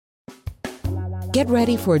Get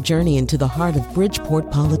ready for a journey into the heart of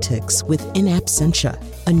Bridgeport politics with In Absentia,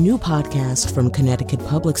 a new podcast from Connecticut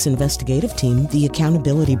Public's investigative team, The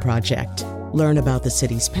Accountability Project. Learn about the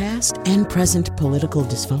city's past and present political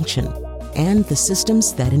dysfunction and the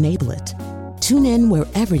systems that enable it. Tune in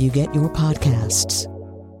wherever you get your podcasts.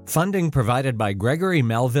 Funding provided by Gregory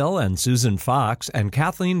Melville and Susan Fox and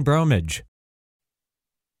Kathleen Bromage.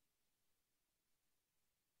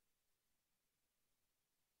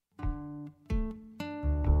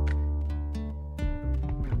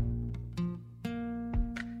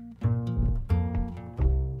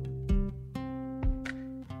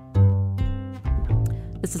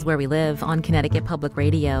 This is Where We Live on Connecticut Public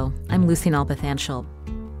Radio. I'm Lucy Nalpathanchel.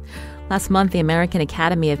 Last month, the American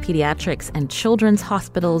Academy of Pediatrics and Children's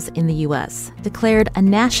Hospitals in the U.S. declared a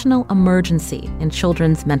national emergency in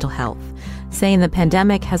children's mental health, saying the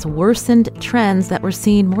pandemic has worsened trends that were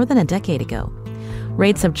seen more than a decade ago.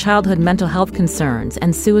 Rates of childhood mental health concerns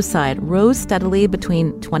and suicide rose steadily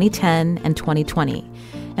between 2010 and 2020.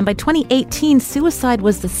 And by 2018, suicide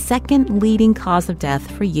was the second leading cause of death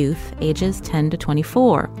for youth ages 10 to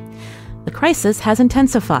 24. The crisis has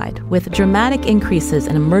intensified, with dramatic increases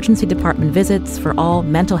in emergency department visits for all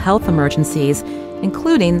mental health emergencies,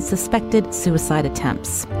 including suspected suicide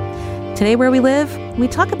attempts. Today, Where We Live, we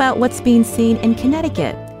talk about what's being seen in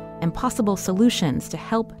Connecticut and possible solutions to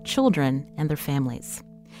help children and their families.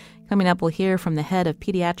 Coming up, we'll hear from the head of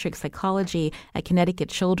pediatric psychology at Connecticut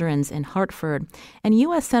Children's in Hartford, and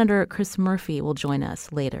U.S. Senator Chris Murphy will join us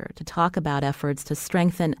later to talk about efforts to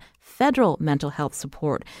strengthen federal mental health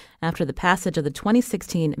support after the passage of the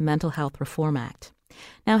 2016 Mental Health Reform Act.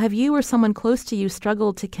 Now, have you or someone close to you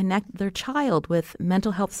struggled to connect their child with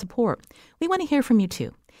mental health support? We want to hear from you,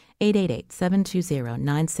 too.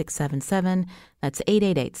 888-720-9677. That's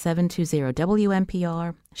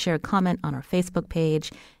 888-720-WNPR. Share a comment on our Facebook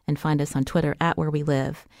page and find us on Twitter at Where We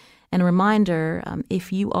Live. And a reminder,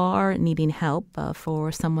 if you are needing help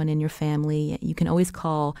for someone in your family, you can always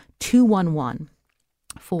call 211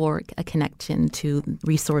 for a connection to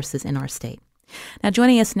resources in our state. Now,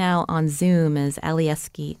 joining us now on Zoom is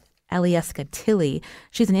Alyeska Tilley.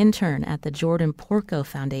 She's an intern at the Jordan Porco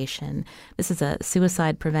Foundation. This is a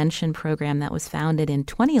suicide prevention program that was founded in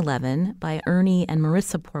 2011 by Ernie and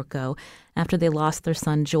Marissa Porco after they lost their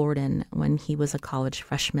son Jordan when he was a college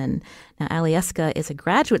freshman. Now, Alyeska is a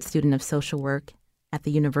graduate student of social work at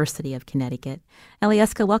the University of Connecticut.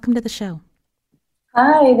 Alyeska, welcome to the show.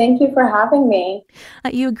 Hi, thank you for having me.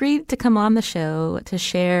 You agreed to come on the show to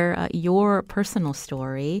share your personal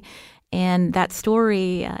story. And that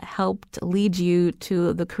story helped lead you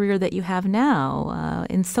to the career that you have now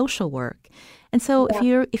in social work. And so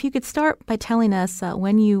if you could start by telling us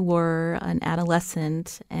when you were an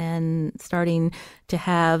adolescent and starting to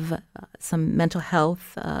have some mental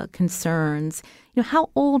health concerns, how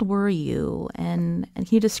old were you? And can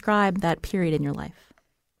you describe that period in your life?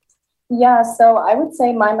 Yeah, so I would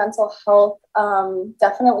say my mental health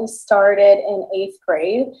definitely started in 8th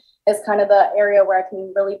grade. Is kind of the area where I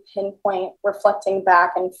can really pinpoint reflecting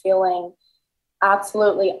back and feeling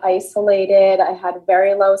absolutely isolated. I had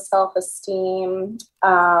very low self-esteem.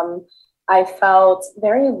 I felt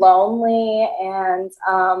very lonely and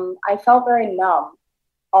I felt very numb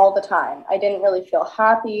all the time. I didn't really feel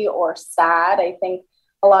happy or sad. I think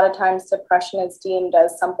a lot of times depression is deemed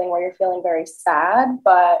as something where you're feeling very sad,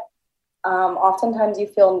 but oftentimes you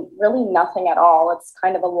feel really nothing at all. It's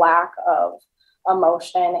kind of a lack of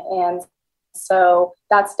emotion. And so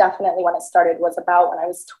that's definitely when it started, was about when I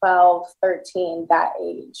was 12, 13, that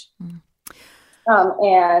age.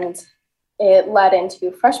 And it led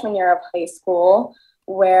into freshman year of high school,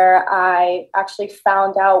 where I actually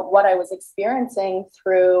found out what I was experiencing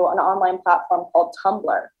through an online platform called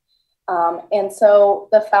Tumblr. And so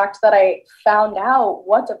the fact that I found out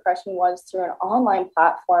what depression was through an online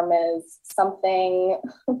platform is something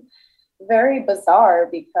very bizarre,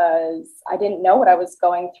 because I didn't know what I was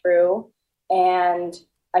going through. And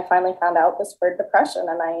I finally found out this word depression.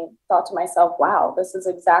 And I thought to myself, wow, this is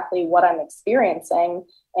exactly what I'm experiencing.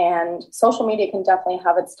 And social media can definitely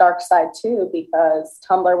have its dark side too, because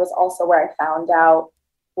Tumblr was also where I found out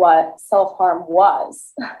what self-harm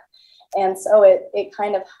was. And so it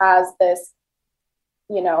kind of has this,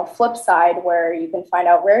 flip side where you can find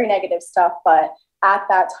out very negative stuff, but at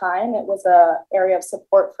that time, it was an area of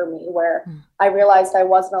support for me where I realized I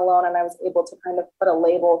wasn't alone, and I was able to kind of put a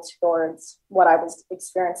label towards what I was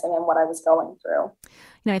experiencing and what I was going through.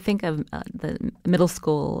 I think of the middle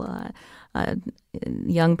school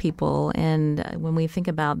young people, and when we think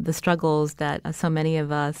about the struggles that so many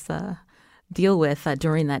of us deal with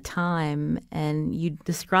during that time. And you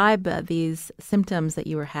describe these symptoms that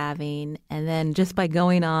you were having. And then just by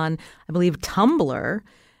going on, I believe, Tumblr,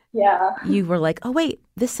 you were like, oh, wait,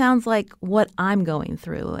 this sounds like what I'm going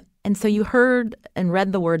through. And so you heard and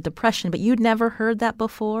read the word depression, but you'd never heard that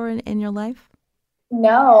before in your life?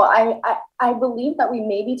 No, I believe that we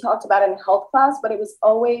maybe talked about it in health class, but it was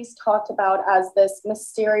always talked about as this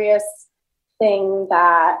mysterious thing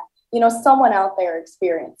that, someone out there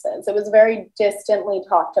experiences. It was very distantly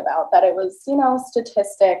talked about, that it was,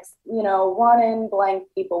 statistics, 1 in blank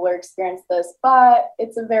people will experience this, but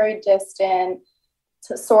it's a very distant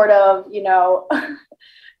sort of,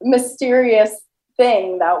 mysterious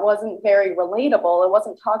thing that wasn't very relatable. It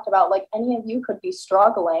wasn't talked about like any of you could be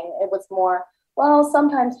struggling. It was more, well,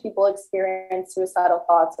 sometimes people experience suicidal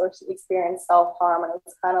thoughts or experience self-harm, and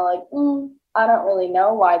it's kind of like, I don't really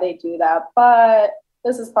know why they do that, but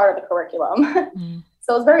this is part of the curriculum.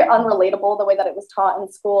 So it was very unrelatable the way that it was taught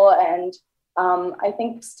in school, and I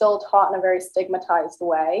think still taught in a very stigmatized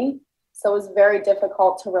way. So it was very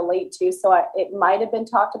difficult to relate to. So it might have been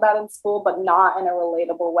talked about in school, but not in a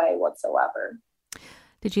relatable way whatsoever.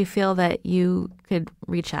 Did you feel that you could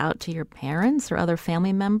reach out to your parents or other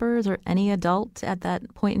family members or any adult at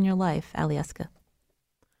that point in your life, Alyeska?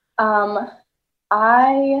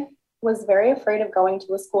 I was very afraid of going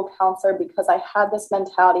to a school counselor because I had this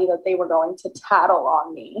mentality that they were going to tattle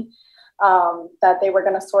on me, that they were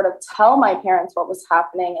going to sort of tell my parents what was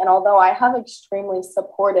happening. And although I have extremely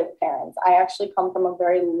supportive parents, I actually come from a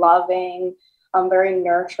very loving, very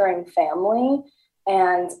nurturing family.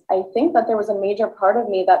 And I think that there was a major part of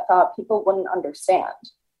me that thought people wouldn't understand,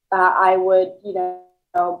 that I would,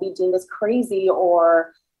 be deemed as crazy,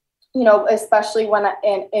 or, especially when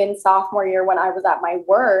in sophomore year, when I was at my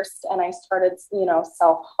worst and I started,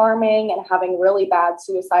 self-harming and having really bad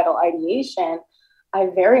suicidal ideation,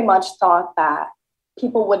 I very much thought that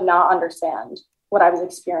people would not understand what I was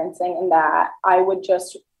experiencing, and that I would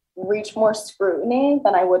just reach more scrutiny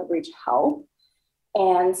than I would reach help.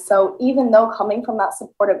 And so even though coming from that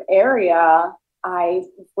supportive area, I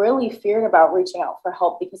really feared about reaching out for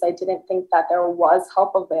help because I didn't think that there was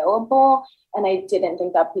help available. And I didn't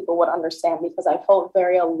think that people would understand because I felt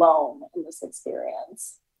very alone in this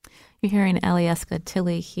experience. You're hearing Alyeska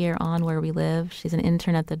Tilley here on Where We Live. She's an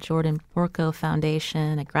intern at the Jordan Porco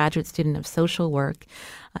Foundation, a graduate student of social work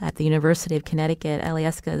at the University of Connecticut.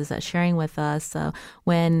 Alyeska is sharing with us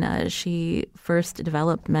when she first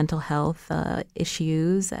developed mental health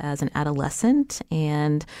issues as an adolescent.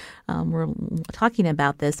 And we're talking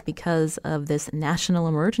about this because of this national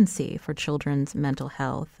emergency for children's mental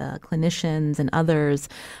health. Clinicians and others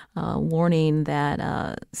warning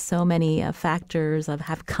that so many factors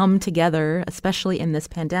have come together, especially in this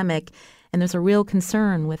pandemic. And there's a real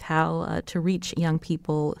concern with how to reach young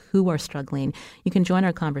people who are struggling. You can join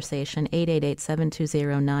our conversation,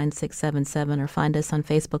 888-720-9677, or find us on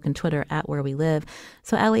Facebook and Twitter at Where We Live.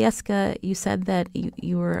 So, Alyeska, you said that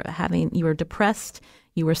you were depressed,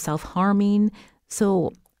 you were self-harming.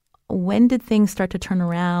 So when did things start to turn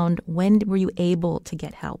around? When were you able to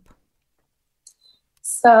get help?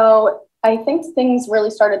 So I think things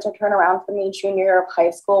really started to turn around for me junior year of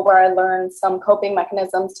high school, where I learned some coping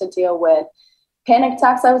mechanisms to deal with panic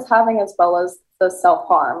attacks I was having, as well as the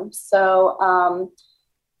self-harm. So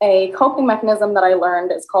a coping mechanism that I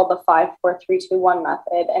learned is called the 5-4-3-2-1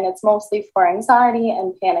 method, and it's mostly for anxiety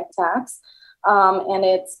and panic attacks. And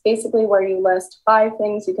it's basically where you list 5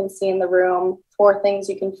 things you can see in the room, 4 things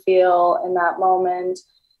you can feel in that moment,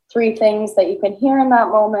 3 things that you can hear in that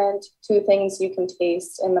moment, 2 things you can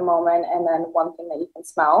taste in the moment, and then 1 thing that you can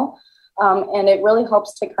smell. And it really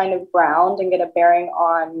helps to kind of ground and get a bearing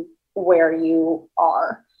on where you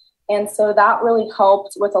are. And so that really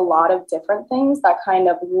helped with a lot of different things that kind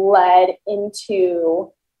of led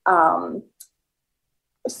into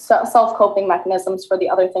self-coping mechanisms for the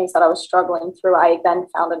other things that I was struggling through. I then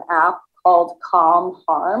found an app called Calm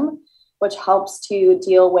Harm, which helps to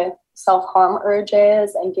deal with self-harm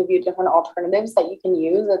urges and give you different alternatives that you can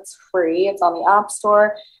use. It's free. It's on the App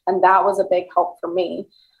Store. And that was a big help for me.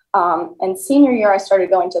 And senior year, I started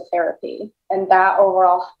going to therapy. And that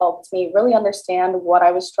overall helped me really understand what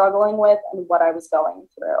I was struggling with and what I was going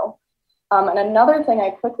through. And another thing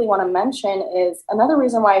I quickly want to mention is another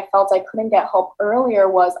reason why I felt I couldn't get help earlier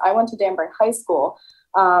was I went to Danbury High School,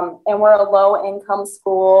 and we're a low-income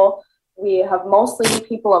school. We have mostly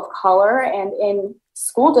people of color, and in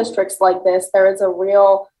school districts like this, there is a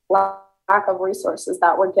real lack of resources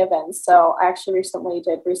that were given. So I actually recently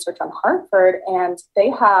did research on Hartford, and they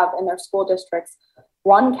have in their school districts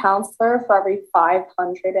 1 counselor for every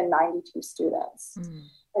 592 students.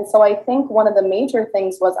 And so I think one of the major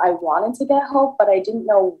things was I wanted to get help, but I didn't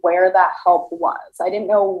know where that help was. I didn't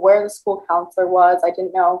know where the school counselor was. I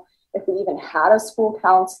didn't know if we even had a school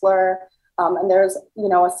counselor. And there's,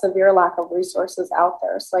 a severe lack of resources out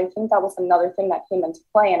there. So I think that was another thing that came into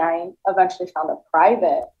play. And I eventually found a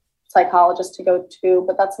private psychologist to go to,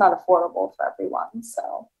 but that's not affordable for everyone.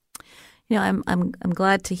 So, I'm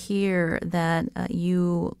glad to hear that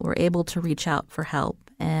you were able to reach out for help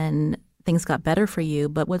and things got better for you.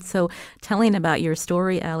 But what's so telling about your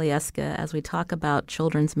story, Alyeska, as we talk about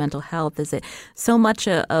children's mental health, is that so much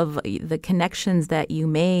of the connections that you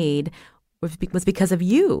made was because of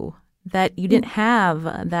you, that you didn't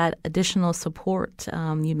have that additional support.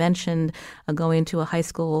 You mentioned going to a high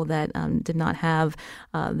school that did not have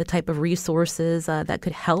the type of resources that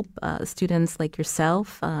could help students like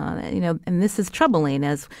yourself. And this is troubling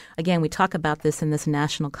as, again, we talk about this in this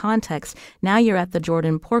national context. Now you're at the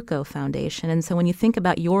Jordan Porco Foundation. And so when you think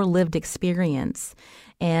about your lived experience,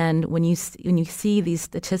 and when you see these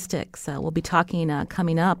statistics, we'll be talking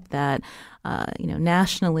coming up that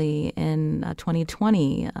nationally in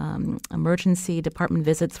 2020, emergency department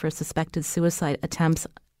visits for suspected suicide attempts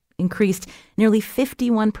increased nearly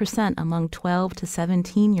 51% among 12 to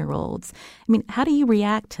 17-year-olds. I mean, how do you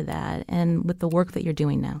react to that, and with the work that you're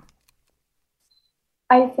doing now?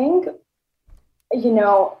 I think,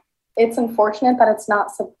 it's unfortunate that it's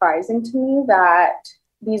not surprising to me that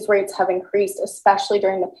these rates have increased, especially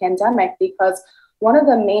during the pandemic, because one of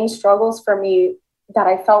the main struggles for me that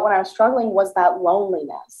I felt when I was struggling was that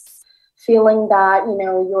loneliness, feeling that,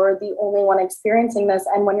 you're the only one experiencing this.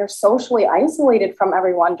 And when you're socially isolated from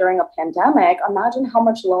everyone during a pandemic, imagine how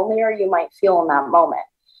much lonelier you might feel in that moment.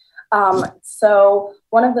 So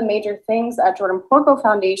one of the major things at Jordan Porco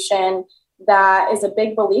Foundation that is a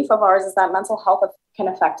big belief of ours is that mental health can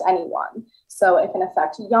affect anyone. So it can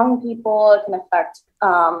affect young people, it can affect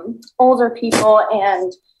older people.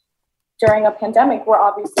 And during a pandemic, we're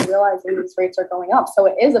obviously realizing these rates are going up. So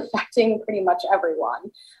it is affecting pretty much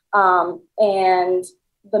everyone. And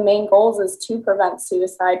the main goals is to prevent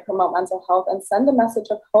suicide, promote mental health, and send a message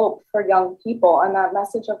of hope for young people. And that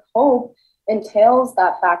message of hope entails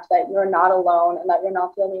that fact that you're not alone and that you're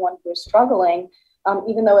not the only one who is struggling,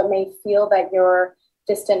 even though it may feel that you're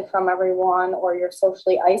distant from everyone or you're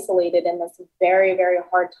socially isolated in this very, very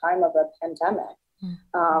hard time of a pandemic.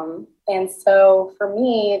 And so for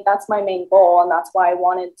me, that's my main goal. And that's why I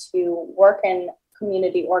wanted to work in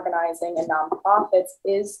community organizing and nonprofits,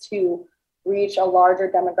 is to reach a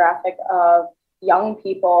larger demographic of young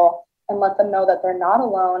people and let them know that they're not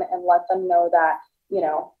alone, and let them know that,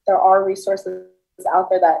 there are resources out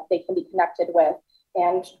there that they can be connected with,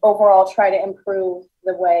 and overall try to improve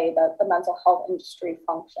the way that the mental health industry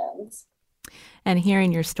functions. And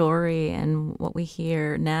hearing your story and what we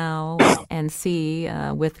hear now and see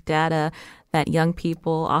with data that young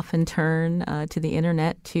people often turn to the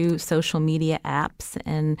internet, to social media apps,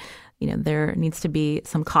 and there needs to be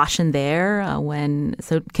some caution there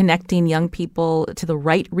so connecting young people to the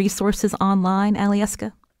right resources online,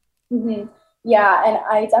 Alyeska? Mm-hmm. Yeah, and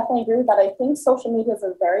I definitely agree with that. I think social media is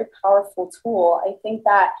a very powerful tool. I think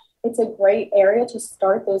that it's a great area to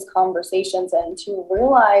start those conversations and to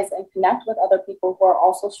realize and connect with other people who are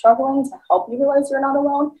also struggling, to help you realize you're not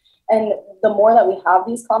alone. And the more that we have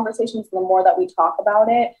these conversations, the more that we talk about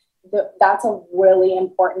it, that's a really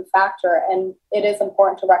important factor. And it is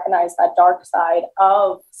important to recognize that dark side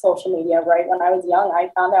of social media, right? When I was young,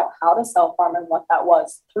 I found out how to self-harm and what that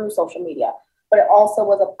was through social media. But it also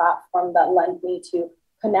was a platform that led me to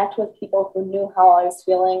connect with people who knew how I was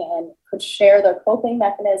feeling and could share their coping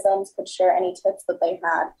mechanisms, could share any tips that they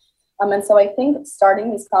had. And so I think starting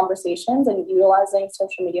these conversations and utilizing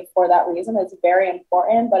social media for that reason is very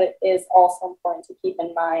important, but it is also important to keep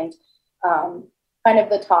in mind kind of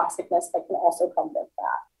the toxicness that can also come with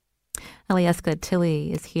that. Alyeska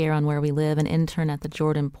Tilley is here on Where We Live, an intern at the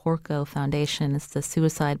Jordan Porco Foundation. It's the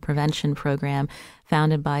suicide prevention program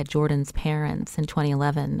founded by Jordan's parents in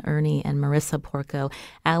 2011, Ernie and Marissa Porco.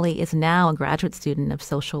 Allie is now a graduate student of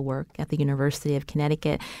social work at the University of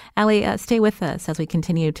Connecticut. Allie, stay with us as we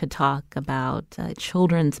continue to talk about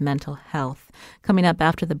children's mental health. Coming up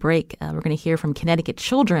after the break, we're going to hear from Connecticut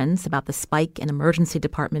Children's about the spike in emergency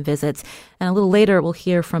department visits. And a little later, we'll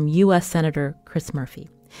hear from U.S. Senator Chris Murphy.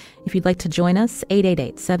 If you'd like to join us,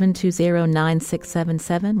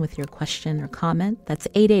 888-720-9677 with your question or comment. That's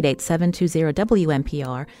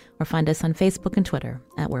 888-720-WNPR, or find us on Facebook and Twitter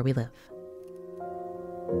at Where We Live.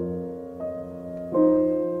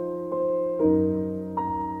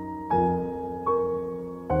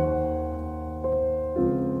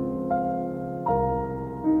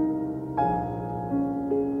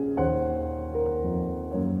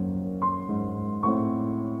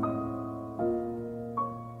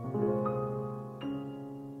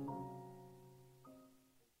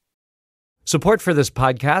 Support for this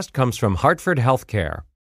podcast comes from Hartford Healthcare.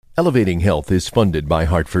 Elevating Health is funded by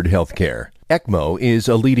Hartford Healthcare. ECMO is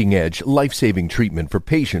a leading-edge, life-saving treatment for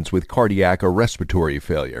patients with cardiac or respiratory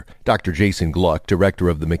failure. Dr. Jason Gluck, director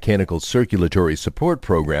of the Mechanical Circulatory Support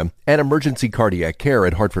Program and Emergency Cardiac Care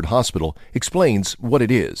at Hartford Hospital, explains what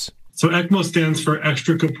it is. So ECMO stands for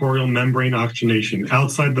extracorporeal membrane oxygenation,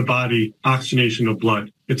 outside the body oxygenation of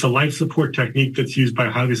blood. It's a life support technique that's used by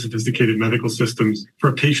highly sophisticated medical systems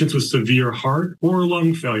for patients with severe heart or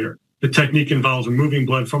lung failure. The technique involves removing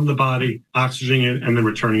blood from the body, oxygenating it, and then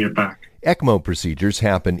returning it back. ECMO procedures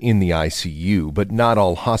happen in the ICU, but not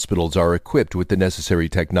all hospitals are equipped with the necessary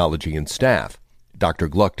technology and staff. Dr.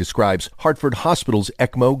 Gluck describes Hartford Hospital's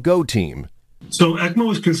ECMO Go team. So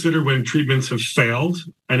ECMO is considered when treatments have failed.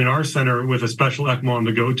 And in our center, with a special ECMO on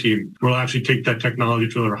the Go team, we'll actually take that technology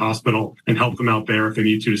to their hospital and help them out there if they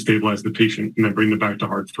need to stabilize the patient and then bring them back to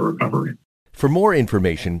Hartford for recovery. For more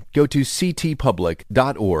information, go to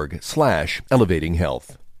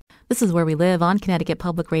ctpublic.org/elevatinghealth. This is Where We Live on Connecticut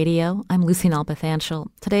Public Radio. I'm Lucy Nalpathanchel.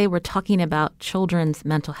 Today we're talking about children's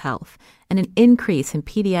mental health and an increase in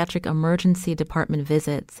pediatric emergency department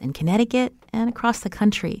visits in Connecticut and across the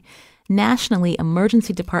country. Nationally,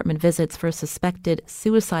 emergency department visits for suspected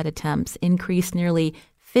suicide attempts increased nearly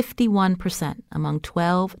 51% among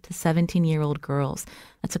 12 to 17-year-old girls.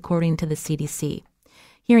 That's according to the CDC.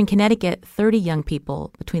 Here in Connecticut, 30 young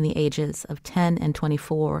people between the ages of 10 and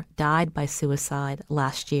 24 died by suicide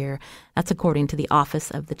last year. That's according to the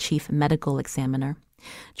Office of the Chief Medical Examiner.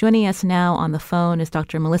 Joining us now on the phone is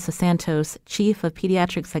Dr. Melissa Santos, Chief of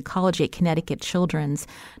Pediatric Psychology at Connecticut Children's.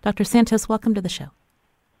 Dr. Santos, welcome to the show.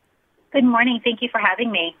 Good morning. Thank you for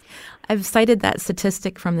having me. I've cited that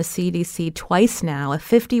statistic from the CDC twice now. A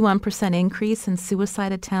 51% increase in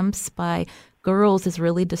suicide attempts by girls is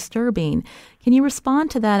really disturbing. Can you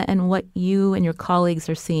respond to that and what you and your colleagues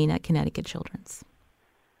are seeing at Connecticut Children's?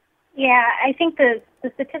 Yeah, I think the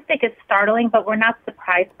statistic is startling, but we're not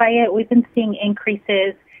surprised by it. We've been seeing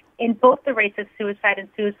increases in both the rates of suicide and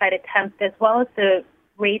suicide attempts, as well as the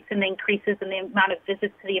rates and the increases in the amount of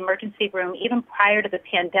visits to the emergency room, even prior to the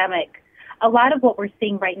pandemic. A lot of what we're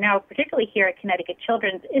seeing right now, particularly here at Connecticut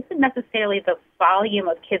Children's, isn't necessarily the volume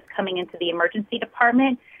of kids coming into the emergency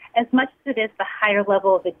department, as much as it is the higher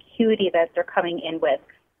level of acuity that they're coming in with.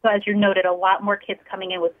 So as you noted, a lot more kids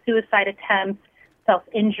coming in with suicide attempts,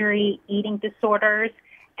 self-injury, eating disorders,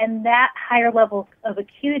 and that higher level of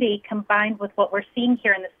acuity combined with what we're seeing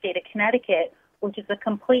here in the state of Connecticut, which is a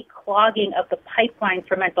complete clogging of the pipeline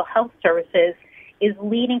for mental health services, is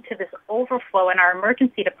leading to this overflow in our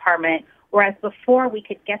emergency department, whereas before we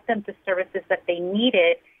could get them to services that they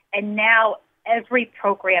needed, and now every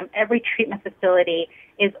program, every treatment facility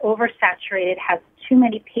is oversaturated, has too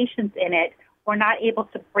many patients in it. We're not able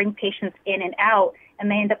to bring patients in and out, and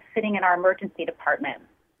they end up sitting in our emergency department.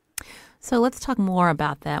 So let's talk more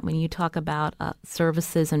about that. When you talk about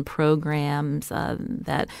services and programs,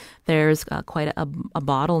 that there's quite a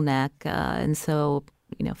bottleneck, and so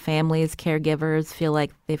families, caregivers feel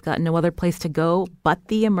like they've got no other place to go but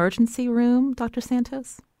the emergency room. Dr.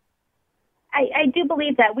 Santos? I do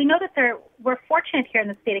believe that. We know that we're fortunate here in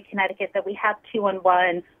the state of Connecticut that we have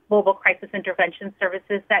 211 mobile crisis intervention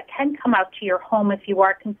services that can come out to your home if you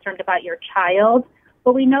are concerned about your child.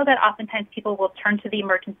 But we know that oftentimes people will turn to the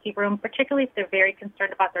emergency room, particularly if they're very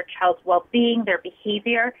concerned about their child's well-being, their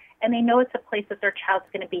behavior, and they know it's a place that their child's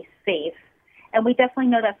going to be safe. And we definitely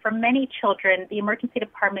know that for many children, the emergency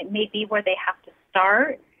department may be where they have to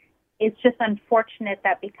start. It's just unfortunate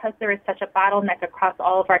that because there is such a bottleneck across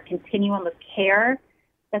all of our continuum of care,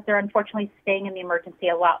 that they're unfortunately staying in the emergency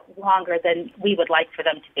a lot longer than we would like for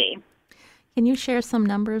them to be. Can you share some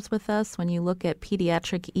numbers with us when you look at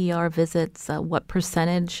pediatric ER visits? What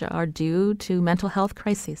percentage are due to mental health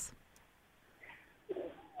crises?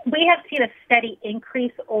 We have seen a steady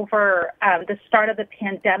increase over the start of the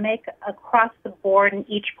pandemic across the board in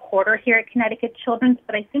each quarter here at Connecticut Children's,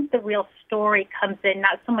 but I think the real story comes in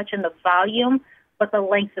not so much in the volume, but the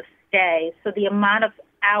length of stay. So the amount of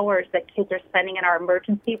hours that kids are spending in our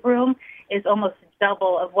emergency room is almost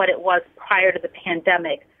double of what it was prior to the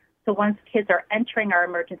pandemic. So once kids are entering our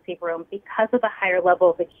emergency room, because of the higher level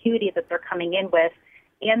of acuity that they're coming in with,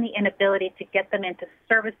 and the inability to get them into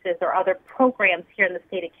services or other programs here in the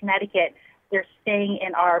state of Connecticut, they're staying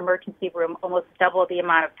in our emergency room almost double the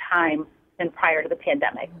amount of time than prior to the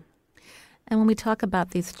pandemic. And when we talk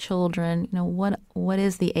about these children, what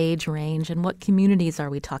is the age range and what communities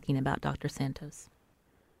are we talking about, Dr. Santos?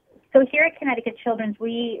 So here at Connecticut Children's,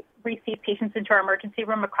 we receive patients into our emergency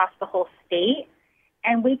room across the whole state.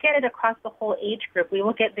 And we get it across the whole age group. We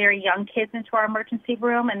will get very young kids into our emergency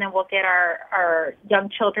room, and then we'll get our young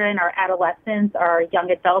children, our adolescents, our young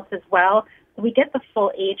adults as well. So we get the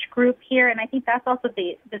full age group here, and I think that's also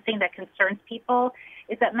the thing that concerns people,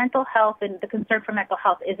 is that mental health and the concern for mental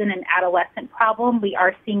health isn't an adolescent problem. We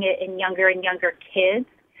are seeing it in younger and younger kids,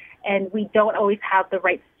 and we don't always have the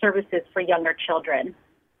right services for younger children.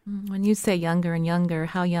 When you say younger and younger,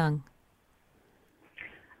 how young?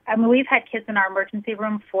 I mean, we've had kids in our emergency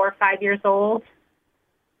room 4 or 5 years old.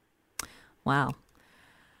 Wow.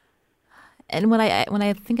 And when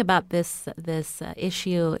I think about this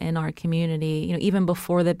issue in our community, even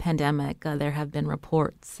before the pandemic, there have been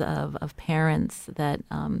reports of parents that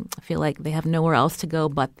feel like they have nowhere else to go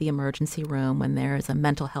but the emergency room when there is a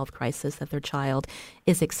mental health crisis that their child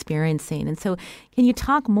is experiencing. And so can you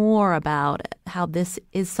talk more about how this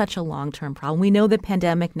is such a long-term problem? We know the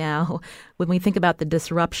pandemic now, when we think about the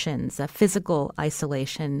disruptions, physical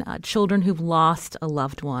isolation, children who've lost a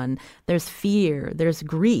loved one, there's fear, there's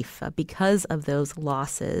grief because of those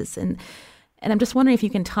losses. And I'm just wondering if you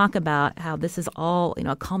can talk about how this is all,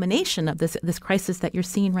 a culmination of this crisis that you're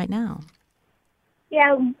seeing right now.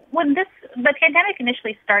 Yeah, when the pandemic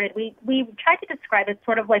initially started, we tried to describe it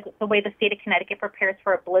sort of like the way the state of Connecticut prepares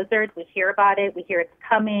for a blizzard. We hear about it, we hear it's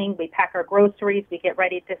coming, we pack our groceries, we get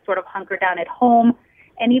ready to sort of hunker down at home.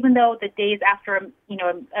 And even though the days after a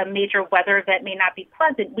major weather event may not be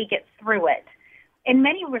pleasant, we get through it. In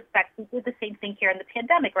many respects, we did the same thing here in the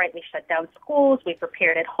pandemic, right? We shut down schools, we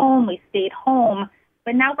prepared at home, we stayed home.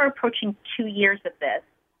 But now we're approaching 2 years of this.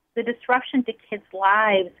 The disruption to kids'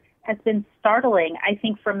 lives has been startling. I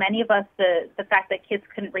think for many of us, the fact that kids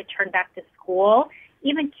couldn't return back to school,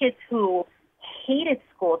 even kids who hated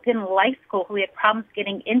school, didn't like school, who had problems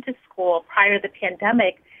getting into school prior to the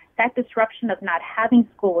pandemic, that disruption of not having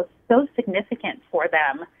school was so significant for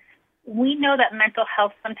them. We know that mental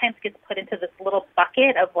health sometimes gets put into this little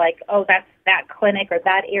bucket of like, oh, that's that clinic or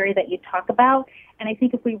that area that you talk about. And I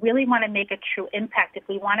think if we really want to make a true impact, if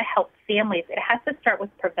we want to help families, it has to start with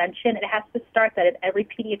prevention. It has to start that at every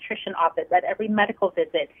pediatrician office, at every medical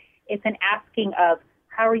visit, it's an asking of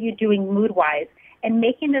how are you doing mood-wise, and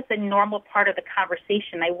making this a normal part of the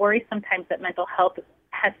conversation. I worry sometimes that mental health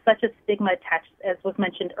has such a stigma attached, as was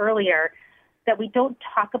mentioned earlier, that we don't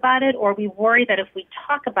talk about it, or we worry that if we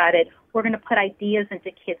talk about it, we're going to put ideas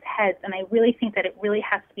into kids' heads. And I really think that it really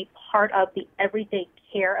has to be part of the everyday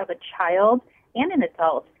care of a child and an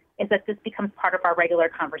adult, is that this becomes part of our regular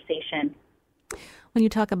conversation. When you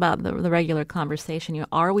talk about the regular conversation,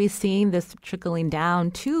 are we seeing this trickling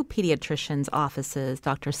down to pediatricians' offices,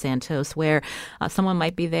 Dr. Santos, where someone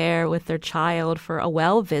might be there with their child for a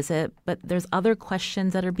well visit, but there's other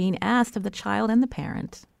questions that are being asked of the child and the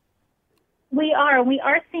parent? We are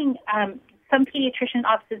seeing some pediatrician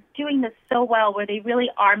offices doing this so well, where they really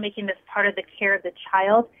are making this part of the care of the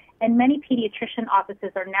child. And many pediatrician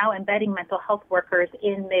offices are now embedding mental health workers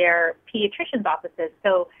in their pediatrician's offices,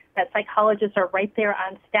 so that psychologists are right there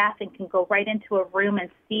on staff and can go right into a room and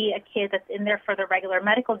see a kid that's in there for the regular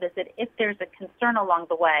medical visit if there's a concern along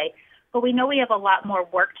the way. But we know we have a lot more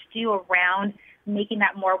work to do around making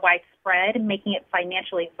that more widespread and making it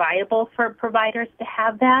financially viable for providers to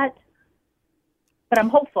have that. But I'm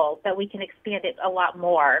hopeful that we can expand it a lot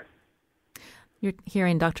more. You're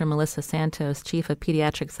hearing Dr. Melissa Santos, Chief of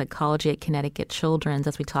Pediatric Psychology at Connecticut Children's,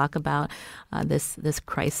 as we talk about this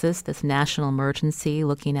crisis, this national emergency,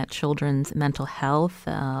 looking at children's mental health,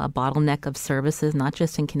 a bottleneck of services, not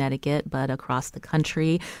just in Connecticut, but across the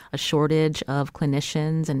country, a shortage of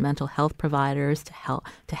clinicians and mental health providers to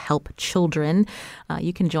help children.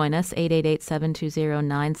 You can join us,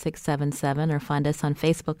 888-720-9677, or find us on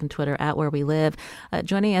Facebook and Twitter at Where We Live.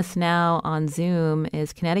 Joining us now on Zoom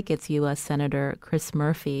is Connecticut's U.S. Senator Chris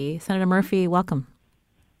Murphy. Senator Murphy, welcome.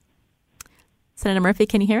 Senator Murphy,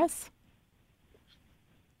 can you hear us?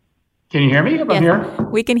 Can you hear me? I'm here.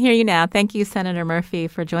 We can hear you now. Thank you, Senator Murphy,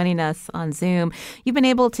 for joining us on Zoom. You've been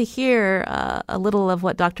able to hear a little of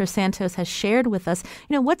what Dr. Santos has shared with us.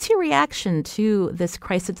 What's your reaction to this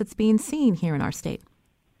crisis that's being seen here in our state?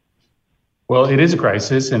 Well, it is a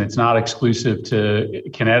crisis, and it's not exclusive to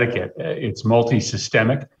Connecticut. It's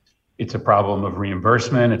multi-systemic. It's a problem of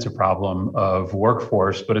reimbursement. It's a problem of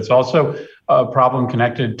workforce, but it's also a problem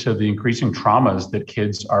connected to the increasing traumas that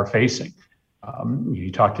kids are facing.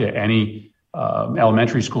 You talk to any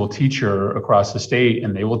elementary school teacher across the state,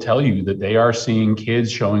 and they will tell you that they are seeing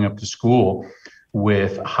kids showing up to school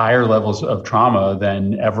with higher levels of trauma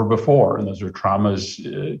than ever before. And those are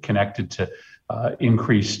traumas connected to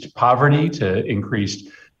increased poverty, to increased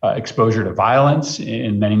exposure to violence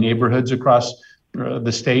in many neighborhoods across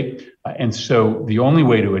the state. And so the only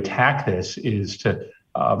way to attack this is to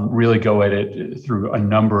really go at it through a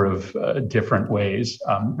number of different ways.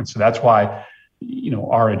 And so that's why,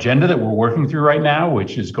 our agenda that we're working through right now,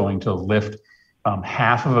 which is going to lift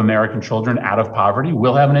half of American children out of poverty,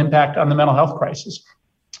 will have an impact on the mental health crisis.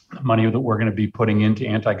 The money that we're going to be putting into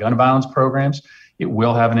anti-gun violence programs, it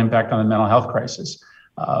will have an impact on the mental health crisis.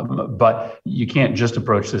 But you can't just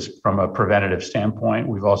approach this from a preventative standpoint.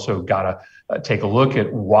 We've also got to take a look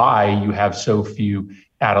at why you have so few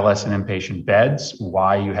adolescent inpatient beds,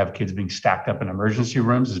 why you have kids being stacked up in emergency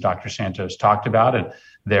rooms, as Dr. Santos talked about. And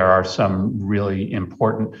there are some really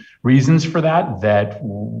important reasons for that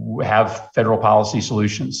have federal policy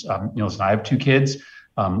solutions. Listen, I have 2 kids.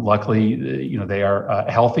 Luckily, they are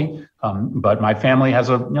healthy, but my family has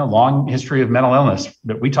a long history of mental illness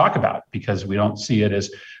that we talk about because we don't see it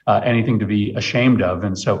as anything to be ashamed of.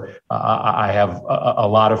 And so I have a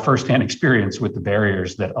lot of firsthand experience with the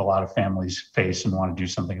barriers that a lot of families face and want to do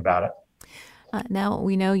something about it. Now,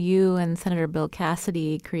 we know you and Senator Bill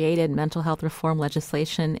Cassidy created mental health reform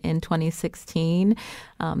legislation in 2016.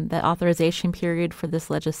 The authorization period for this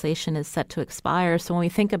legislation is set to expire. So when we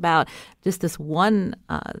think about just this one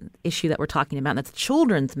issue that we're talking about, and that's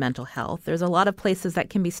children's mental health, there's a lot of places that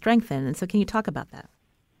can be strengthened. And so can you talk about that?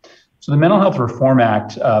 So the Mental Health Reform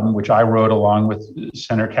Act, which I wrote along with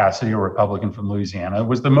Senator Cassidy, a Republican from Louisiana,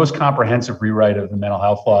 was the most comprehensive rewrite of the mental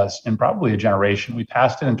health laws in probably a generation. We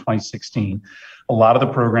passed it in 2016. A lot of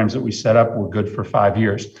the programs that we set up were good for 5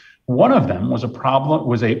 years. One of them was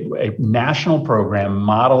a national program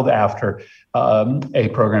modeled after a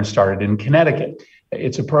program started in Connecticut.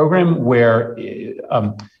 It's a program where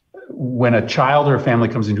when a child or a family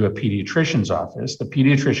comes into a pediatrician's office, the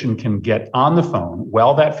pediatrician can get on the phone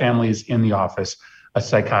while that family is in the office, a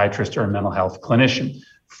psychiatrist or a mental health clinician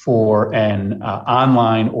for an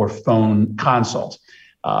online or phone consult.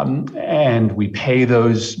 And we pay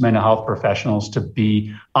those mental health professionals to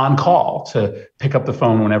be on call, to pick up the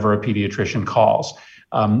phone whenever a pediatrician calls.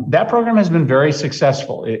 That program has been very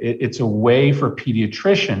successful. It's a way for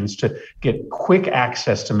pediatricians to get quick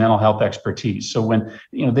access to mental health expertise. So when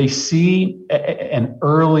they see an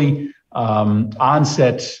early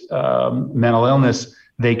onset mental illness,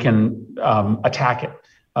 they can attack it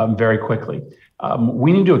very quickly.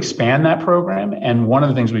 We need to expand that program. And one of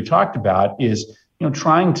the things we talked about is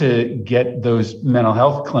trying to get those mental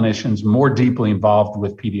health clinicians more deeply involved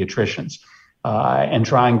with pediatricians. And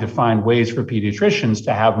trying to find ways for pediatricians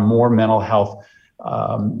to have more mental health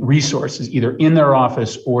resources, either in their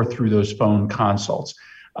office or through those phone consults.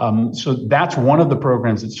 So that's one of the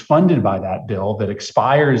programs that's funded by that bill that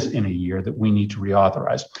expires in a year that we need to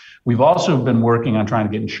reauthorize. We've also been working on trying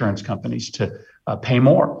to get insurance companies to pay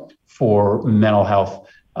more for mental health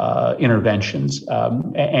interventions,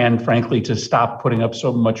 and frankly, to stop putting up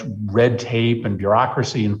so much red tape and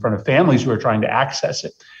bureaucracy in front of families who are trying to access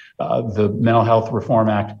it. The Mental Health Reform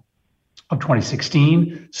Act of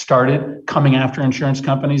 2016 started coming after insurance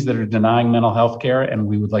companies that are denying mental health care, and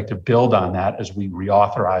we would like to build on that as we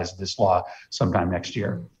reauthorize this law sometime next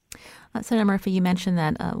year. Senator Murphy, you mentioned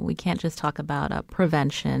that we can't just talk about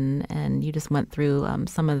prevention, and you just went through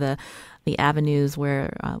some of the avenues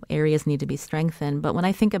where areas need to be strengthened. But when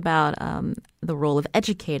I think about the role of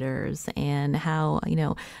educators and how,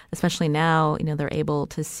 especially now, they're able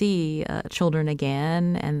to see children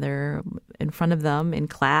again and they're in front of them in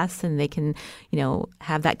class and they can,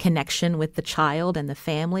 have that connection with the child and the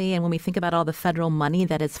family. And when we think about all the federal money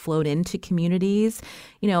that has flowed into communities,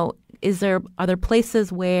 are there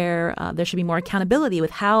places where there should be more accountability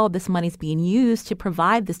with how this money is being used to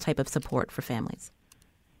provide this type of support for families?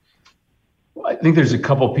 Well, I think there's a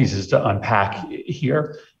couple pieces to unpack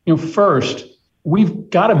here. First, we've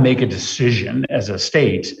got to make a decision as a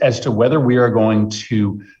state as to whether we are going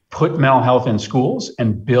to put mental health in schools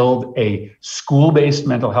and build a school-based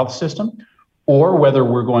mental health system, or whether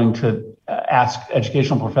we're going to ask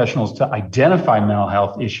educational professionals to identify mental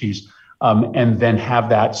health issues and then have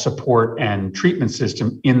that support and treatment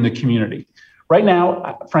system in the community. Right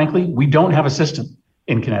now, frankly, we don't have a system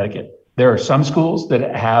in Connecticut. There are some schools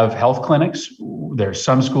that have health clinics. There are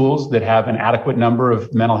some schools that have an adequate number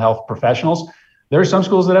of mental health professionals. There are some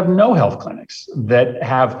schools that have no health clinics, that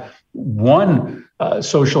have one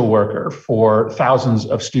social worker for thousands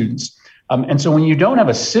of students. And so when you don't have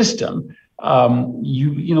a system,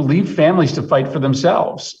 you leave families to fight for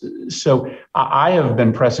themselves. So I have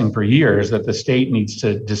been pressing for years that the state needs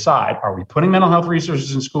to decide, are we putting mental health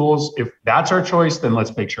resources in schools? If that's our choice, then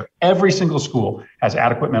let's make sure every single school has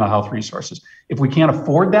adequate mental health resources. If we can't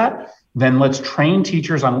afford that, then let's train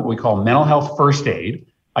teachers on what we call mental health first aid.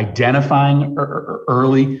 identifying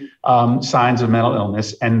early signs of mental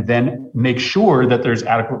illness, and then make sure that there's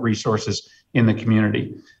adequate resources in the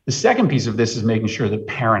community. The second piece of this is making sure that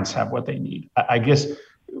parents have what they need. I guess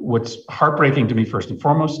what's heartbreaking to me, first and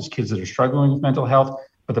foremost, is kids that are struggling with mental health,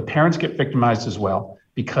 but the parents get victimized as well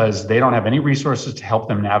because they don't have any resources to help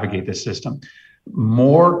them navigate this system.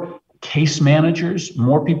 More case managers,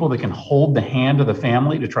 more people that can hold the hand of the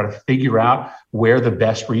family to try to figure out where the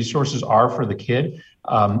best resources are for the kid.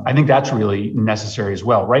 I think that's really necessary as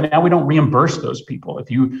well. Right now, we don't reimburse those people. If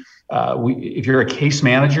you're a case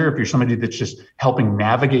manager, if you're somebody that's just helping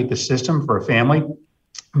navigate the system for a family,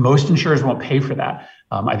 most insurers won't pay for that.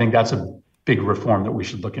 I think that's a big reform that we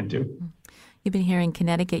should look into. You've been hearing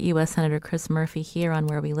Connecticut U.S. Senator Chris Murphy here on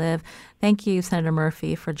Where We Live. Thank you, Senator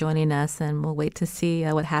Murphy, for joining us, and we'll wait to see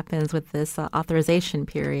what happens with this authorization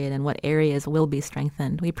period and what areas will be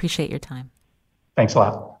strengthened. We appreciate your time. Thanks a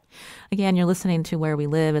lot. Again, you're listening to Where We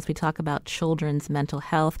Live as we talk about children's mental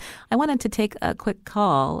health. I wanted to take a quick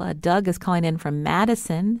call. Doug is calling in from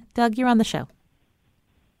Madison. Doug, you're on the show.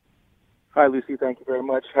 Hi, Lucy. Thank you very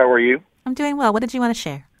much. How are you? I'm doing well. What did you want to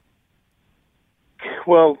share?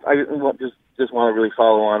 Well, I just want to really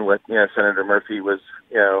follow on what Senator Murphy was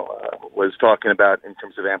talking about in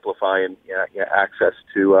terms of amplifying access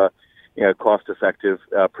to cost-effective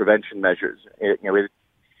prevention measures.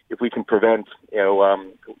 If we can prevent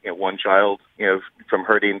one child from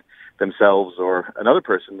hurting themselves or another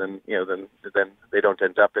person, then they don't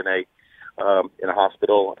end up in a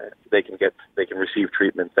hospital. They can receive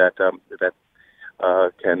treatment that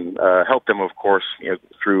can help them, of course,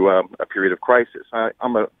 through a period of crisis.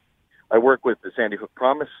 I work with the Sandy Hook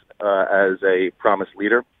Promise as a Promise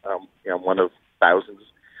leader. I'm one of thousands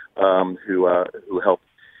who help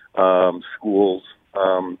schools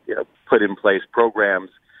put in place programs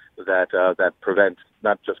that prevent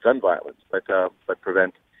not just gun violence, but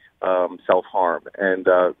prevent self-harm. And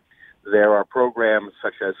there are programs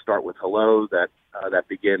such as Start with Hello that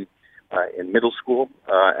begin in middle school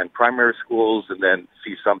and primary schools, and then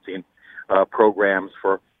See Something programs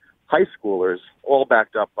for high schoolers, all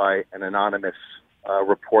backed up by an anonymous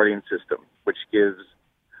reporting system, which gives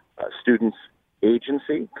students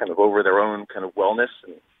agency kind of over their own kind of wellness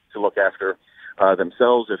and to look after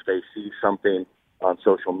themselves if they see something on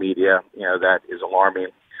social media, that is alarming,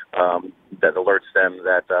 that alerts them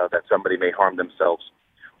that somebody may harm themselves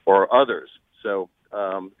or others. So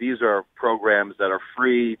these are programs that are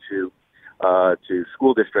free to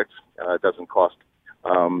school districts. It doesn't cost.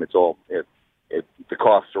 The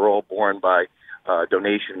costs are all borne by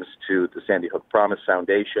donations to the Sandy Hook Promise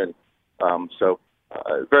Foundation. So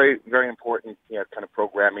very, very important, kind of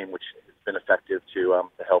programming which has been effective to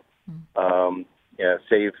help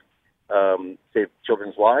save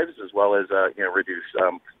children's lives as well as reduce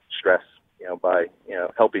stress by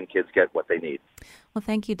helping kids get what they need. Well,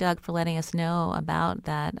 thank you, Doug, for letting us know about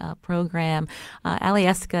that program.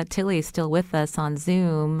 Alyeska Tilley is still with us on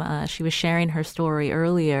Zoom. She was sharing her story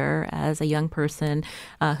earlier as a young person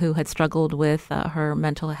who had struggled with her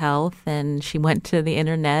mental health, and she went to the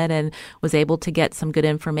internet and was able to get some good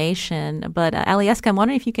information. But Alyeska, I'm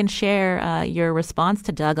wondering if you can share your response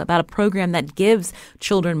to Doug about a program that gives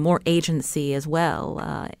children more agency as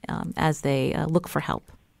well as they look for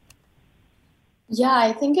help. Yeah,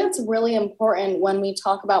 I think it's really important when we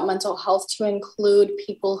talk about mental health to include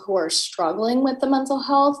people who are struggling with the mental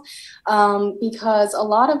health, because a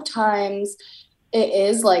lot of times it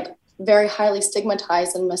is very highly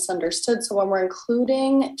stigmatized and misunderstood. So when we're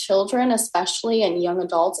including children, especially and young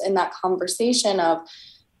adults, in that conversation of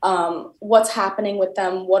what's happening with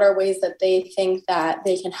them, what are ways that they think that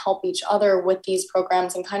they can help each other with these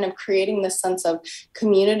programs, and kind of creating this sense of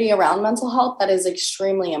community around mental health, that is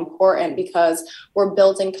extremely important because we're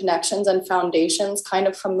building connections and foundations kind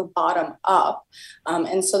of from the bottom up.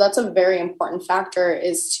 And so that's a very important factor,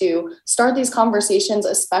 is to start these conversations,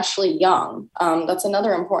 especially young. That's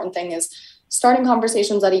another important thing, is starting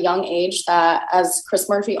conversations at a young age that, as Chris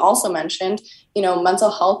Murphy also mentioned,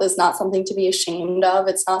 mental health is not something to be ashamed of.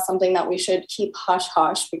 It's not something that we should keep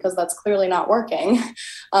hush-hush because that's clearly not working.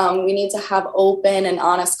 We need to have open and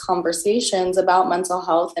honest conversations about mental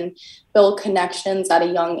health and build connections at a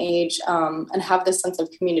young age and have this sense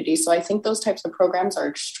of community. So I think those types of programs are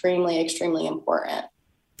extremely, extremely important.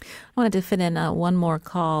 I wanted to fit in one more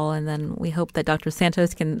call, and then we hope that Dr.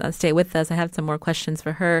 Santos can stay with us. I have some more questions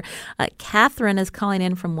for her. Catherine is calling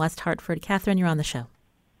in from West Hartford. Catherine, you're on the show.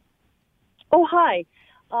 Oh, hi.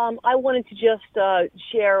 I wanted to just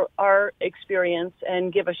share our experience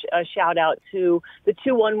and give a shout out to the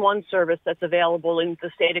 211 service that's available in the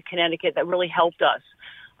state of Connecticut that really helped us.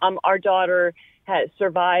 Our daughter has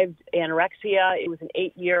survived anorexia. It was an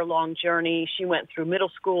 8-year-long journey. She went through middle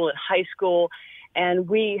school and high school, and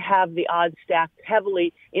we have the odds stacked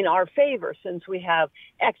heavily in our favor since we have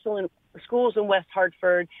excellent schools in West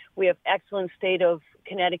Hartford. We have excellent state of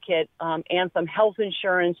Connecticut Anthem health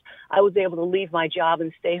insurance. I was able to leave my job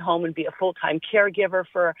and stay home and be a full-time caregiver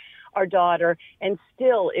for our daughter. And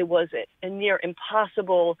still, it was a near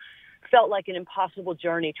impossible, felt like an impossible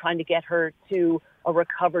journey trying to get her to a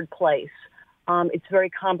recovered place. It's very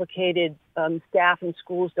complicated. Staff and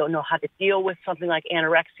schools don't know how to deal with something like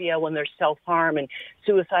anorexia when there's self-harm and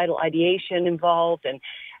suicidal ideation involved, and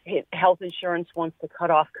health insurance wants to cut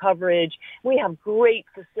off coverage. We have great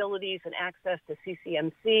facilities and access to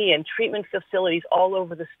CCMC and treatment facilities all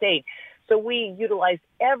over the state. So we utilized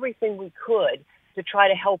everything we could to try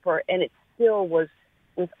to help her, and it still was,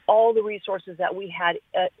 with all the resources that we had,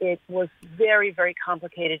 it was very, very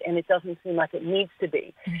complicated, and it doesn't seem like it needs to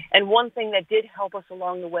be. And one thing that did help us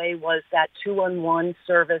along the way was that 211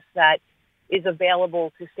 service that is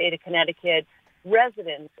available to state of Connecticut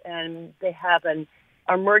residents, and they have an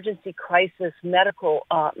emergency crisis medical,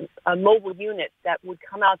 a mobile unit that would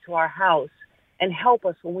come out to our house and help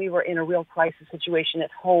us when we were in a real crisis situation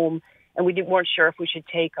at home, and we weren't sure if we should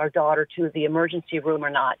take our daughter to the emergency room or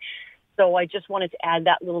not. So I just wanted to add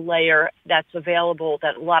that little layer that's available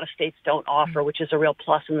that a lot of states don't offer, which is a real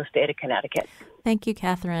plus in the state of Connecticut. Thank you,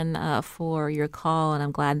 Catherine, for your call, and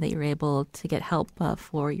I'm glad that you're able to get help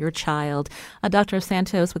for your child. Dr.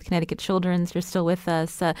 Santos with Connecticut Children's, you're still with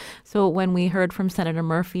us. So when we heard from Senator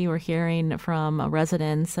Murphy, we're hearing from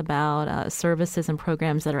residents about services and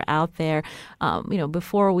programs that are out there.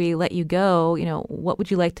 Before we let you go, what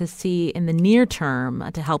would you like to see in the near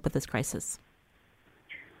term to help with this crisis?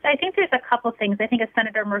 I think there's a couple things. I think as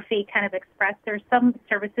Senator Murphy kind of expressed, there's some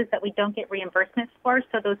services that we don't get reimbursements for.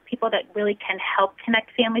 So those people that really can help connect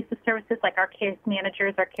families with services, like our case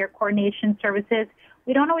managers, our care coordination services,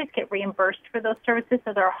 we don't always get reimbursed for those services,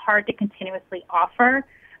 so they're hard to continuously offer.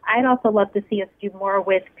 I'd also love to see us do more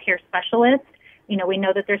with peer specialists. We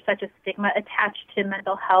know that there's such a stigma attached to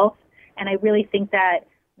mental health, and I really think that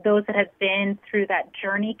those that have been through that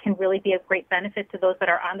journey can really be of great benefit to those that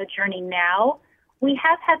are on the journey now. We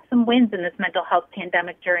have had some wins in this mental health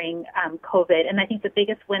pandemic during COVID, and I think the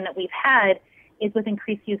biggest win that we've had is with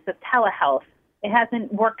increased use of telehealth. It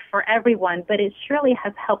hasn't worked for everyone, but it surely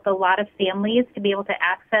has helped a lot of families to be able to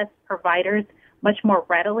access providers much more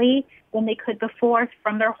readily than they could before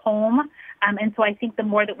from their home. And so I think the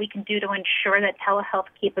more that we can do to ensure that telehealth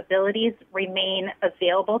capabilities remain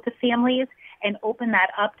available to families and open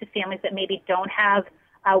that up to families that maybe don't have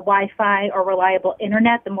Wi-Fi or reliable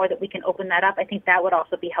internet, the more that we can open that up, I think that would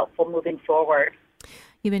also be helpful moving forward.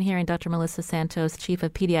 You've been hearing Dr. Melissa Santos, Chief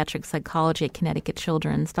of Pediatric Psychology at Connecticut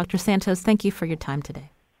Children's. Dr. Santos, thank you for your time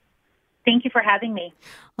today. Thank you for having me.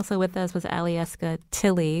 Also with us was Alyeska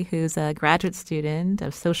Tilley, who's a graduate student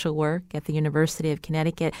of social work at the University of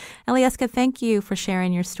Connecticut. Alyeska, thank you for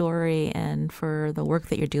sharing your story and for the work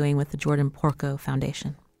that you're doing with the Jordan Porco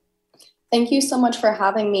Foundation. Thank you so much for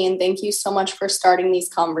having me, and thank you so much for starting these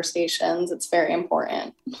conversations. It's very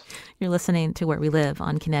important. You're listening to Where We Live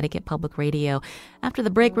on Connecticut Public Radio. After the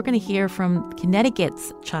break, we're going to hear from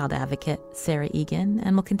Connecticut's child advocate, Sarah Egan,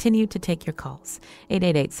 and we'll continue to take your calls.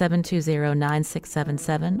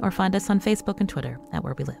 888-720-9677, or find us on Facebook and Twitter at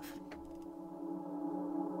Where We Live.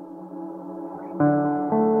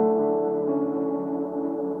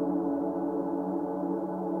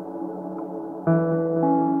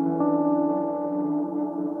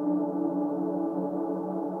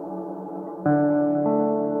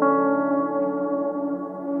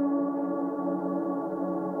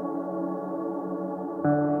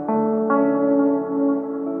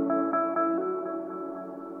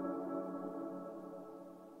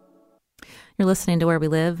 You're listening to Where We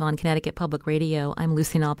Live on Connecticut Public Radio. I'm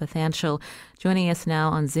Lucy Nalpathanchel. Joining us now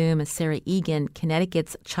on Zoom is Sarah Egan,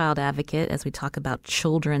 Connecticut's child advocate, as we talk about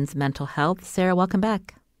children's mental health. Sarah, welcome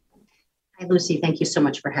back. Hi, Lucy. Thank you so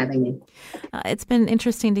much for having me. It's been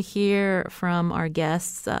interesting to hear from our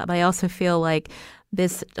guests, but I also feel like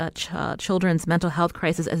this children's mental health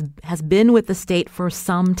crisis has been with the state for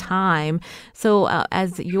some time. So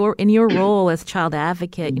as in your role as child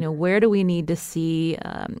advocate, where do we need to see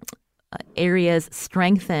areas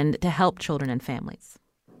strengthened to help children and families?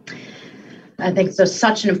 I think so.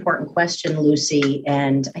 Such an important question, Lucy.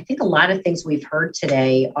 And I think a lot of things we've heard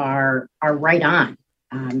today are right on,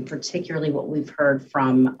 particularly what we've heard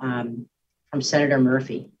from Senator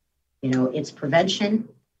Murphy. It's prevention,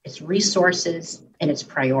 it's resources, and it's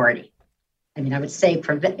priority. I would say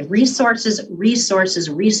resources.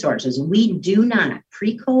 We do not,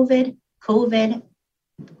 pre-COVID, COVID,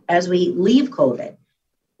 as we leave COVID,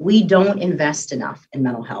 we don't invest enough in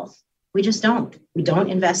mental health. We just don't. We don't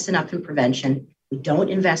invest enough in prevention. We don't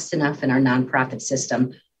invest enough in our nonprofit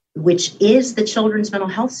system, which is the children's mental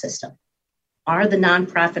health system, are the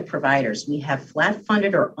nonprofit providers. We have flat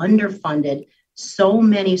funded or underfunded so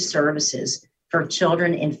many services for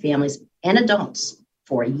children and families and adults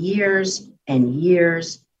for years and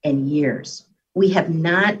years and years. We have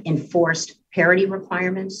not enforced parity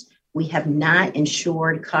requirements. We have not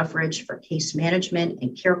ensured coverage for case management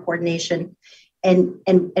and care coordination. And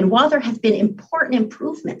while there have been important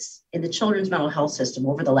improvements in the children's mental health system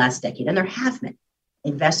over the last decade, and there have been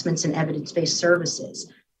investments in evidence-based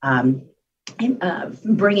services,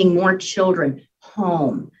 bringing more children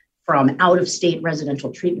home from out-of-state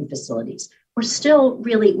residential treatment facilities, we're still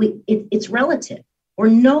really, it's relative. We're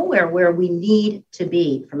nowhere where we need to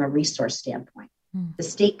be from a resource standpoint. The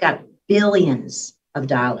state got billions of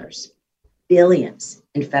dollars, billions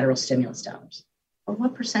in federal stimulus dollars. But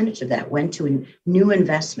what percentage of that went to new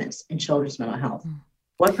investments in children's mental health?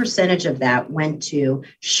 What percentage of that went to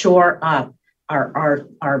shore up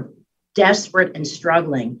our desperate and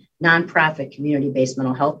struggling nonprofit community-based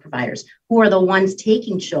mental health providers, who are the ones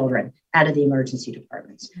taking children out of the emergency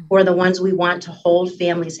departments, who are the ones we want to hold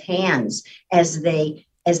families' hands as they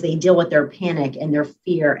deal with their panic and their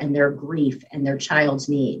fear and their grief and their child's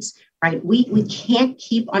needs, right? We can't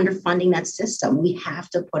keep underfunding that system. We have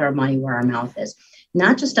to put our money where our mouth is,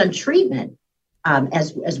 not just on treatment,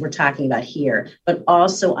 as we're talking about here, but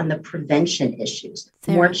also on the prevention issues.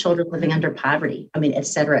 Sarah. More children living under poverty, et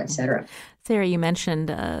cetera, et cetera. Sarah, you mentioned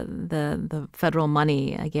the federal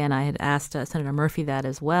money. Again, I had asked Senator Murphy that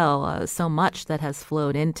as well. So much that has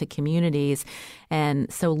flowed into communities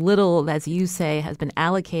and so little, as you say, has been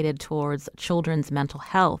allocated towards children's mental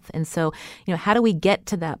health. And so, how do we get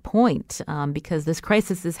to that point? Because this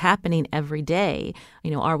crisis is happening every day.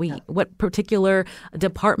 What particular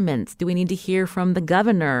departments do we need to hear from the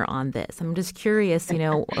governor on this? I'm just curious,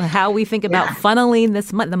 how we think about funneling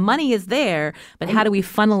this money. The money is there, but how do we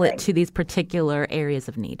funnel it to these particular areas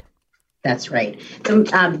of need? That's right. So,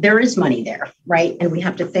 there is money there, right? And we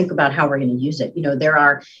have to think about how we're going to use it. There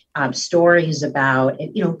are stories about,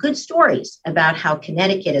 good stories about how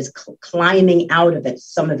Connecticut is climbing out of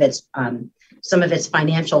some of its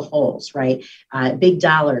financial holes, right? Big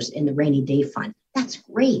dollars in the rainy day fund. That's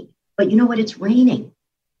great. But you know what? It's raining.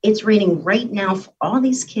 It's raining right now for all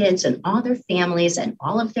these kids and all their families and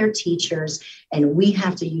all of their teachers. And we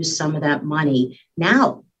have to use some of that money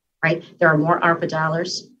now, right? There are more ARPA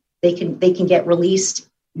dollars. They can get released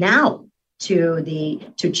now to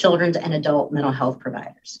children's and adult mental health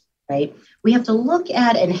providers, right? We have to look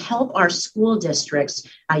at and help our school districts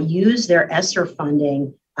use their ESSER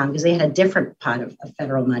funding because they had a different pot of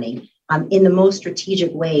federal money in the most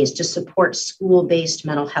strategic ways to support school-based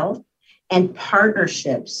mental health and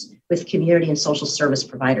partnerships with community and social service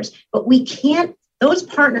providers. But those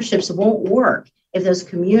partnerships won't work if those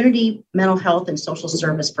community mental health and social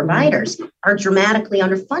service providers are dramatically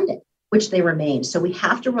underfunded, which they remain. So we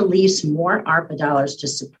have to release more ARPA dollars to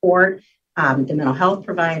support the mental health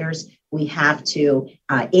providers. We have to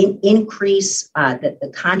increase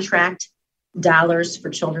the contract dollars for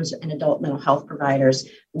children's and adult mental health providers.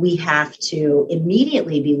 We have to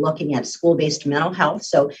immediately be looking at school-based mental health.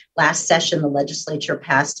 So last session, the legislature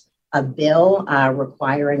passed a bill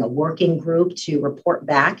requiring a working group to report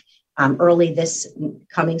back early this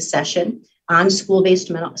coming session on school-based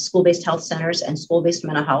health centers and school-based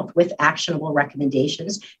mental health with actionable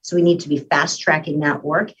recommendations. So we need to be fast-tracking that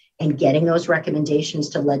work and getting those recommendations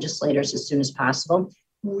to legislators as soon as possible.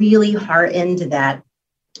 Really heartened that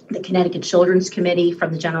the Connecticut Children's Committee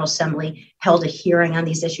from the General Assembly held a hearing on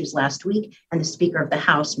these issues last week, and the Speaker of the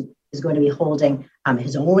House is going to be holding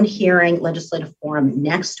his own legislative forum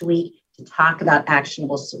next week to talk about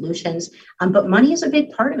actionable solutions. But money is a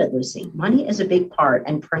big part of it, Lucy. Money is a big part,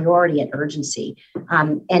 and priority and urgency,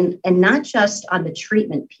 and not just on the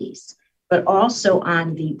treatment piece, but also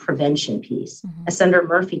on the prevention piece. As Senator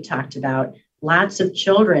Murphy talked about, lots of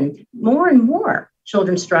children, more and more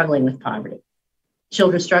children struggling with poverty,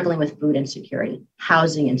 children struggling with food insecurity,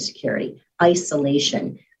 housing insecurity,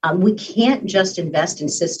 isolation. We can't just invest in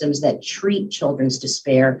systems that treat children's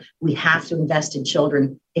despair. We have to invest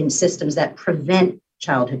in systems that prevent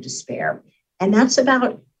childhood despair. And that's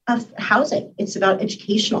about housing. It's about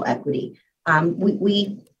educational equity. And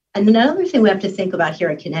another thing we have to think about here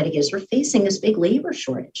in Connecticut is we're facing this big labor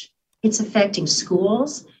shortage. It's affecting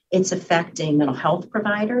schools. It's affecting mental health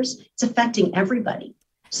providers. It's affecting everybody.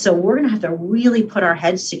 So we're going to have to really put our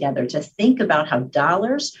heads together to think about how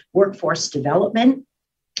dollars, workforce development,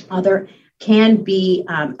 other can be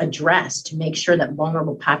addressed to make sure that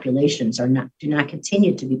vulnerable populations do not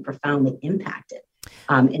continue to be profoundly impacted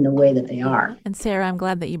in the way that they are. And Sarah, I'm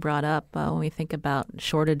glad that you brought up when we think about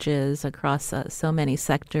shortages across so many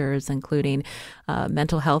sectors, including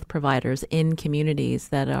mental health providers in communities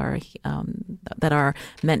that are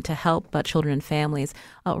meant to help children and families.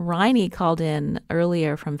 Riney called in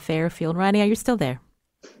earlier from Fairfield. Riney, are you still there?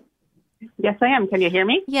 Yes, I am. Can you hear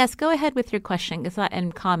me? Yes, go ahead with your question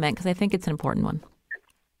and comment, because I think it's an important one.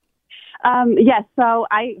 Yes, so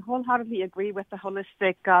I wholeheartedly agree with the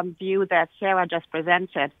holistic view that Sarah just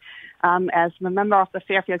presented. As a member of the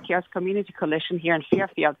Fairfield Cares Community Coalition here in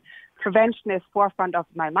Fairfield, prevention is forefront of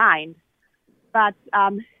my mind. But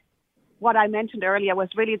what I mentioned earlier was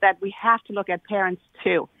really that we have to look at parents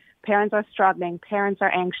too. Parents are struggling. Parents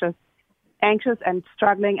are anxious and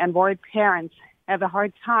struggling, and worried parents have a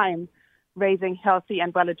hard time raising healthy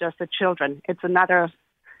and well-adjusted children. It's another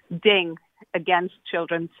ding against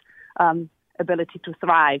children's ability to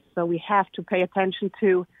thrive. So we have to pay attention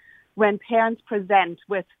to when parents present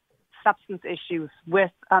with substance issues,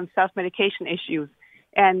 with self-medication issues,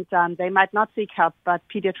 and they might not seek help, but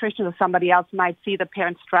pediatricians or somebody else might see the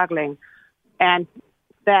parent struggling, and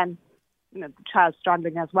then the child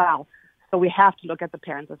struggling as well. So we have to look at the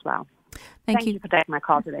parents as well. Thank you for taking my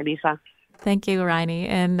call today, Lisa. Thank you, Riney.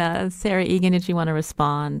 And Sarah Egan, did you want to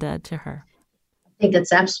respond to her? I think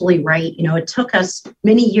that's absolutely right. It took us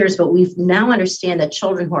many years, but we now understand that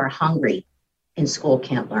children who are hungry in school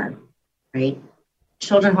can't learn, right?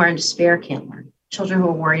 Children who are in despair can't learn. Children who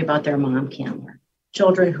are worried about their mom can't learn.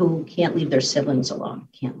 Children who can't leave their siblings alone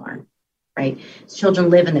can't learn, right? Children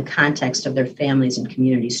live in the context of their families and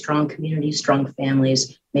communities. Strong communities, strong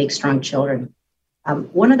families make strong children.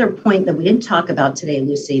 One other point that we didn't talk about today,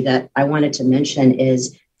 Lucy, that I wanted to mention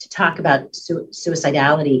is to talk about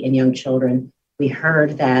suicidality in young children. We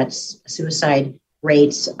heard that suicide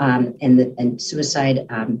rates and suicide,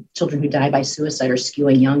 children who die by suicide are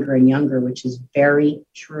skewing younger and younger, which is very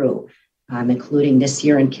true, including this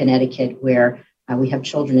year in Connecticut, where we have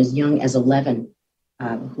children as young as 11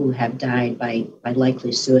 who have died by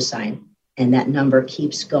likely suicide, and that number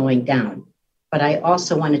keeps going down. But I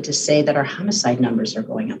also wanted to say that our homicide numbers are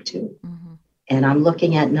going up too. Mm-hmm. And I'm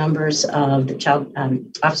looking at numbers of the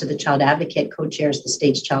Office of the Child Advocate co-chairs the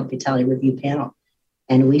state's Child Fatality Review Panel.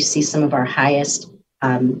 And we see some of our highest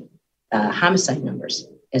homicide numbers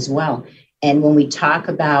as well. And when we talk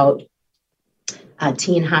about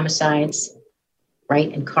teen homicides,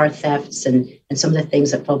 right, and car thefts and some of the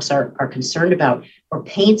things that folks are concerned about, we're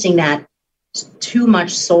painting that too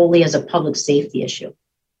much solely as a public safety issue.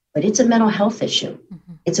 But it's a mental health issue.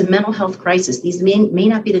 Mm-hmm. It's a mental health crisis. These may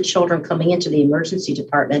not be the children coming into the emergency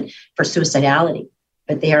department for suicidality,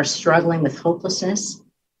 but they are struggling with hopelessness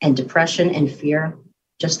and depression and fear,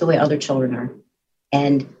 just the way other children are.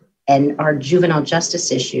 And our juvenile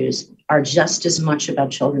justice issues are just as much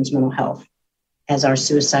about children's mental health as our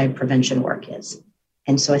suicide prevention work is.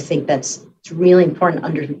 And so I think it's really important.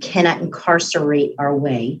 We cannot incarcerate our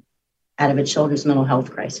way out of a children's mental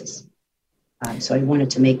health crisis. So I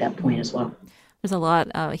wanted to make that point as well. There's a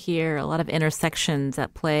lot here, a lot of intersections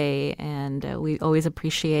at play, and we always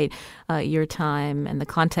appreciate your time and the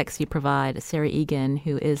context you provide. Sarah Egan,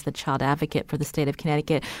 who is the child advocate for the state of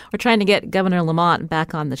Connecticut. We're trying to get Governor Lamont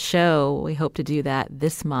back on the show. We hope to do that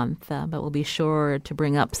this month, but we'll be sure to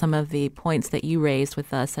bring up some of the points that you raised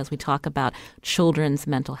with us as we talk about children's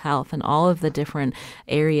mental health and all of the different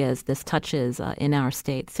areas this touches in our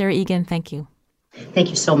state. Sarah Egan, thank you.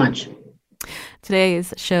 Thank you so much.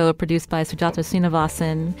 Today's show produced by Sujata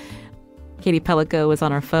Srinivasan. Katie Pellico was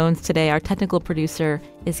on our phones today. Our technical producer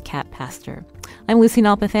is Kat Pastor. I'm Lucy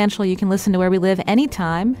Nalpathanchel. You can listen to Where We Live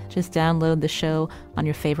anytime. Just download the show on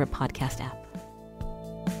your favorite podcast app.